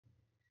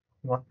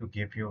Want to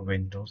give your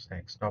Windows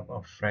desktop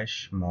a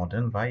fresh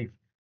modern vibe?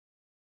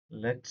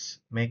 Let's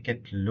make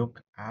it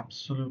look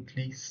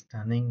absolutely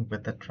stunning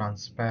with a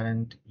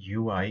transparent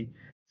UI,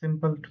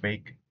 simple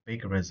tweak,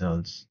 big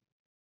results.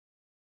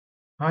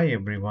 Hi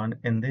everyone,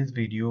 in this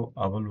video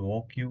I will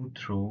walk you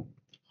through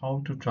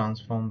how to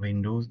transform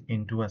Windows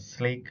into a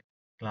sleek,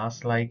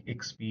 glass-like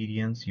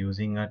experience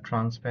using a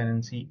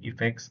transparency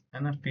effects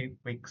and a few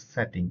quick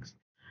settings.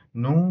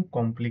 No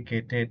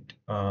complicated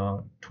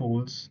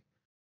tools,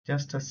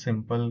 just a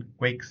simple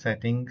quick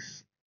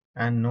settings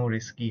and no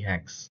risky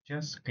hacks,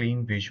 just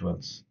clean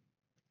visuals.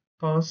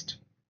 First,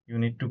 you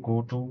need to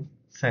go to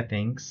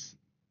settings,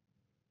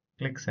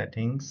 click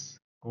settings,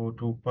 go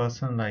to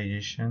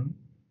personalization,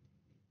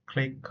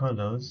 click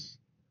colors.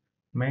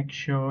 Make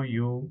sure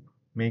you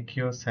make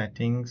your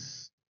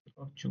settings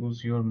or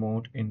choose your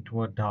mode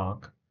into a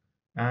dark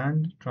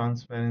and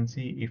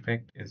transparency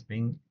effect is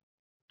being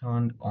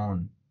turned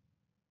on,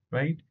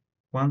 right?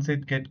 Once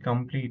it get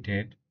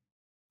completed,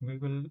 we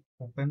will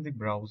open the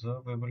browser.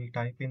 We will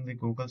type in the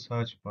Google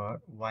search bar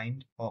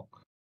Windhawk.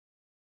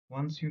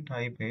 Once you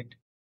type it,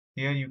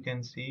 here you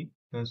can see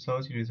the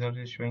search result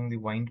is showing the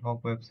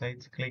Windhawk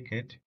websites. Click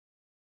it.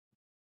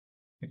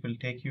 It will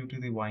take you to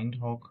the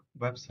Windhawk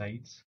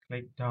websites.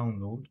 Click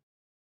download.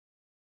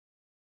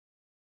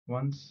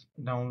 Once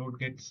download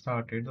gets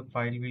started, the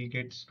file will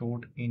get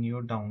stored in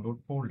your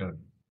download folder.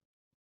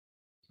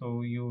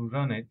 So you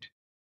run it,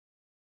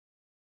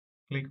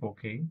 click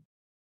OK.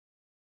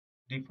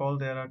 Default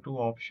there are two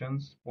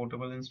options,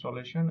 portable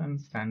installation and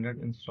standard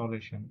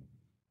installation.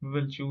 We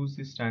will choose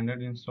the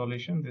standard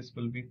installation. This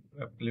will be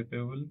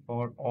applicable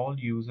for all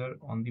user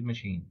on the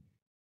machine.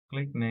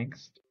 Click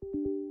next,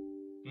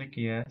 click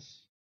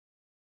yes.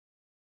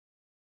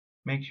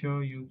 Make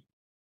sure you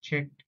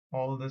checked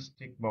all the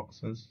tick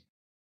boxes.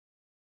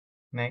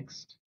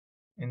 Next,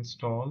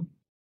 install,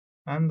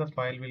 and the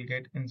file will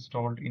get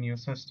installed in your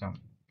system.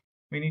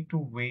 We need to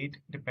wait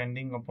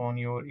depending upon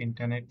your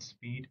internet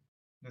speed.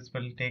 This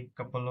will take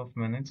couple of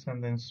minutes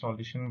and the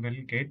installation will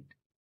get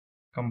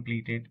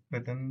completed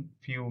within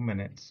few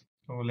minutes.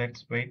 So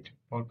let's wait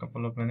for a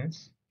couple of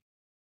minutes.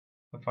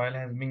 The file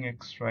has been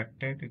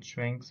extracted. It's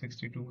showing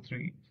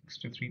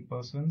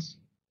 63%.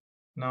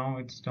 Now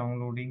it's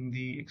downloading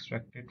the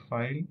extracted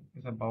file.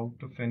 It's about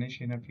to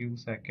finish in a few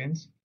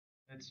seconds.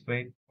 Let's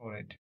wait for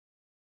it.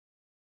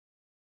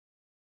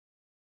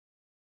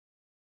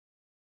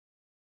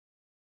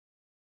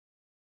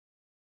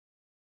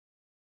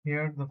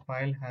 Here the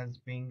file has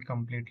been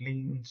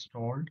completely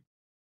installed.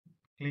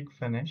 Click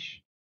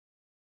finish.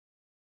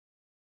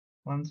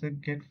 Once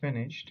it get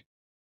finished,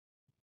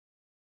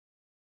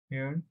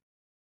 here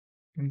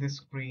in this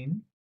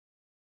screen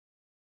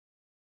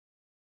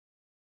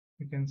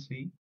you can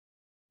see.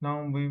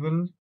 Now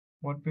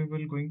what we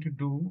will going to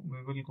do,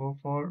 we will go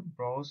for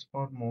browse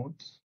for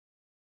modes.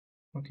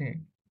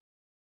 Okay,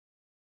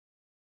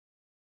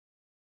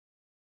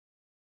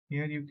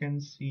 here you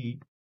can see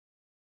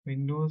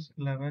Windows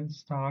 11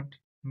 start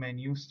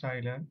menu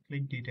styler.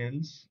 Click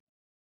details,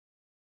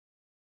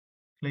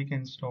 click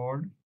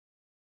installed,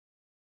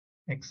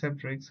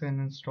 accept risks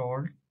and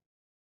installed.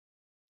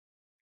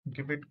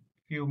 Give it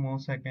few more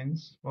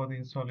seconds for the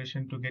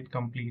installation to get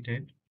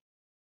completed.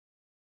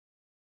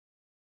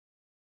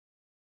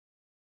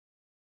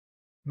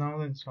 Now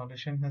the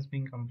installation has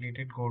been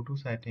completed. Go to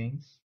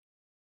settings.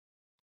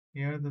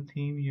 Here the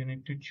theme you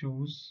need to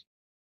choose.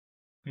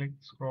 Click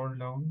scroll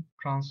down,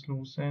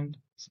 translucent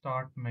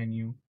start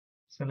menu.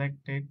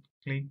 Select it,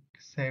 click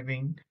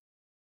saving,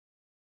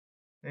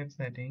 save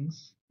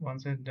settings.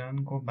 Once it's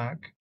done, go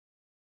back.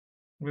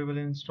 We will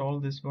install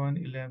this one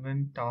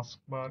 11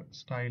 taskbar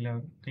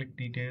styler. Click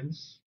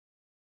details.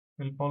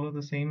 We'll follow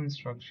the same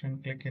instruction.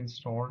 Click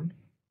installed,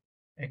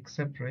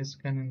 accept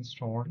risk and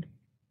installed.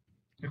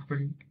 It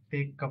will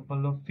take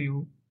couple of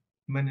few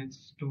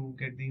minutes to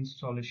get the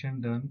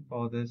installation done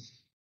for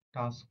this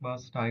taskbar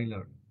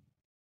styler.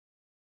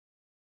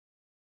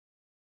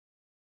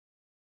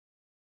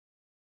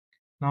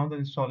 Now the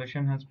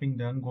installation has been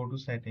done. Go to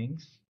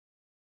settings,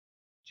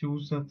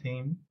 choose the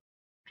theme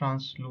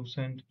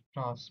translucent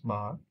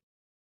taskbar,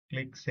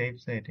 click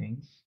save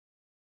settings.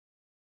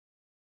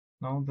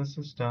 Now this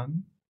is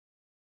done.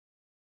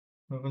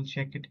 We will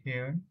check it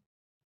here.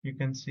 You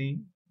can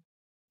see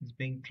it's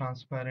being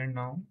transparent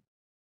now,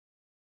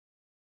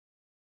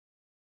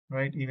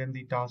 right? Even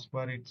the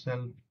taskbar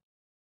itself.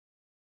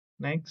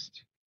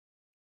 Next,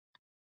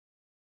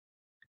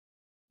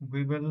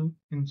 we will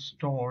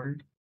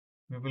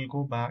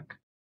go back,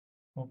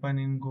 open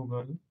in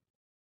Google,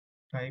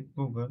 type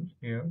Google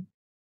here.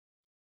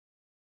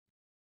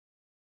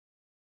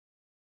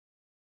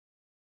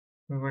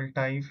 We will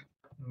type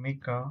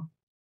Mika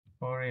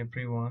for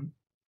everyone.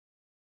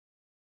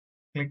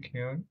 Click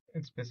here.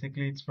 It's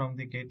from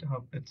the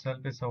GitHub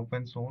itself. It's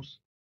open source.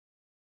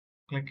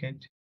 Click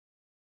it.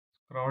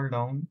 Scroll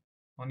down.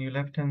 On your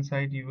left hand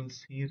side, you will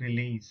see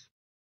release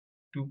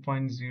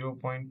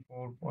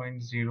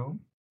 2.0.4.0.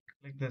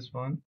 Click this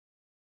one.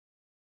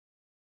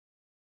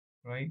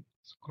 Right.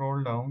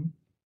 Scroll down.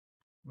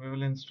 We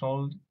will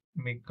install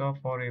Maker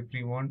for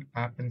Everyone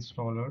app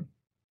installer,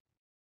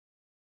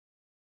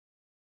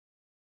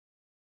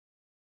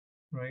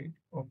 right?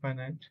 Open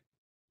it,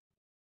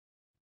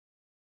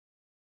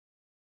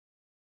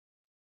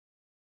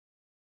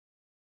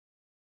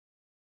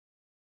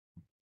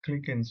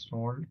 click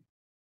installed.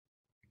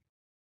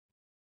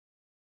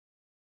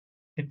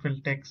 It will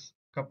take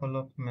a couple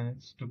of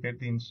minutes to get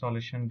the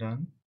installation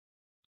done.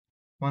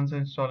 Once the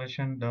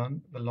installation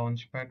done, the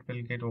launchpad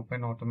will get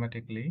open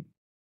automatically.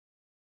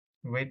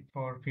 Wait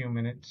for a few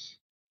minutes,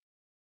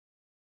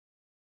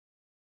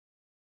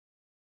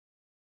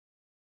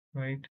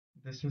 right?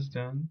 This is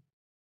done.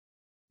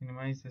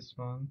 Minimize this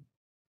one.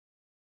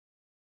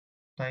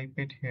 Type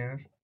it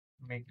here,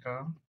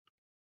 Maker.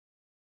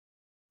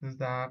 This is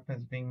the app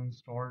has been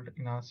installed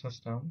in our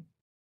system.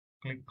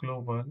 Click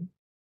global,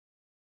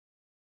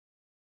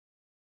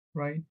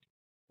 right?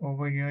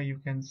 Over here you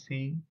can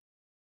see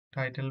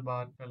title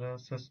bar color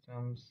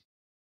systems,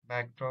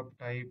 backdrop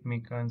type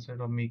Maker. Instead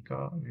of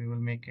Maker, we will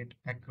make it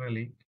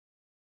acrylic.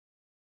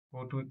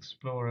 Go to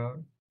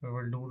Explorer. We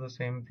will do the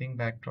same thing,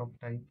 backdrop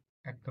type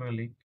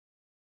acrylic.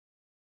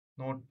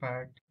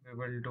 Notepad, we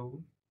will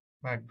do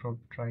backdrop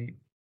type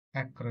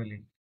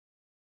acrylic.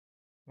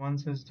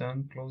 Once it's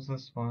done, close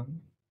this one.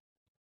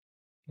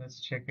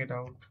 Let's check it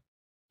out.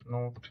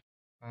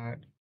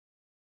 Notepad,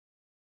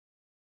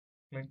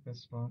 click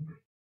this one,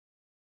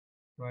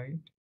 right,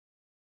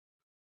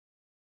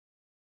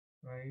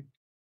 right.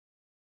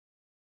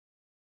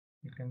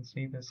 You can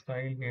see the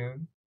style here,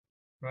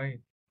 right.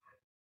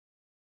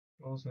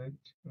 Close it.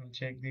 We'll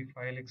check the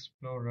file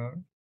explorer,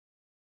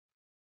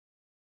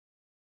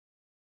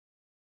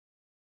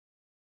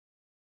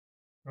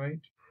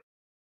 right.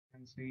 You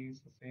can see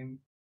it's the same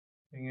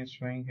thing is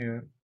showing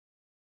here.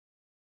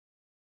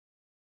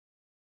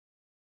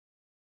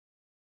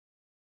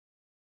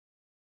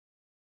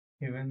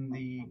 Even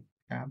the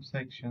app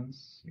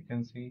sections, you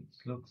can see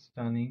it looks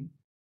stunning.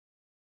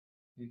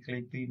 You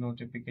click the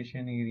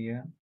notification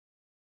area,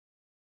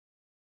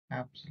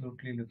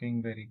 absolutely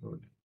looking very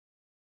good,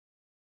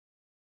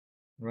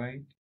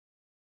 right.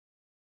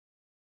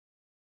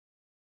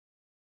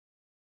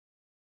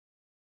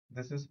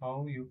 This is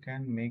how you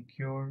can make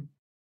your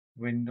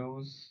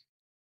Windows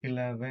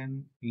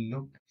 11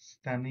 look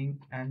stunning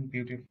and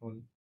beautiful.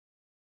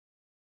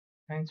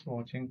 Thanks for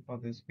watching for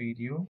this video.